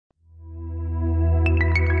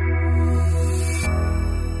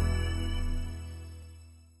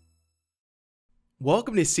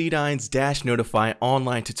Welcome to CDyn's Dash Notify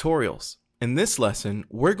online tutorials. In this lesson,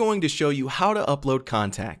 we're going to show you how to upload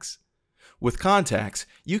contacts. With contacts,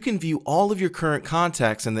 you can view all of your current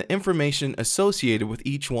contacts and the information associated with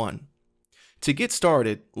each one. To get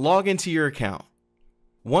started, log into your account.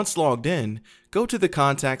 Once logged in, go to the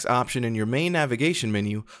Contacts option in your main navigation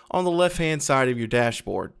menu on the left-hand side of your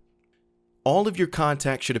dashboard. All of your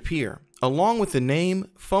contacts should appear, along with the name,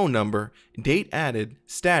 phone number, date added,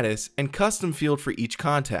 status, and custom field for each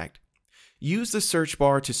contact. Use the search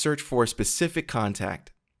bar to search for a specific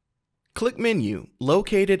contact. Click Menu,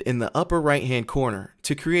 located in the upper right-hand corner,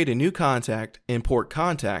 to create a new contact, import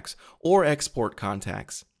contacts, or export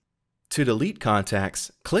contacts. To delete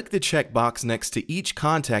contacts, click the checkbox next to each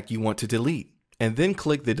contact you want to delete, and then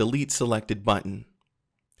click the Delete Selected button.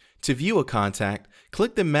 To view a contact,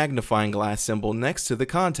 click the magnifying glass symbol next to the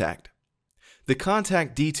contact. The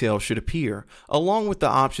contact details should appear, along with the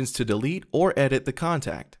options to delete or edit the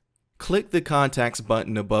contact. Click the Contacts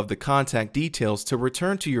button above the contact details to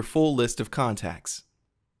return to your full list of contacts.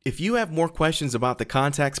 If you have more questions about the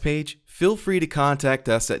contacts page, feel free to contact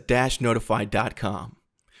us at dashnotify.com.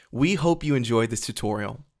 We hope you enjoyed this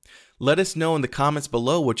tutorial. Let us know in the comments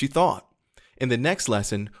below what you thought. In the next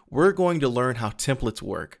lesson, we're going to learn how templates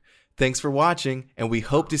work. Thanks for watching, and we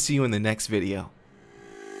hope to see you in the next video.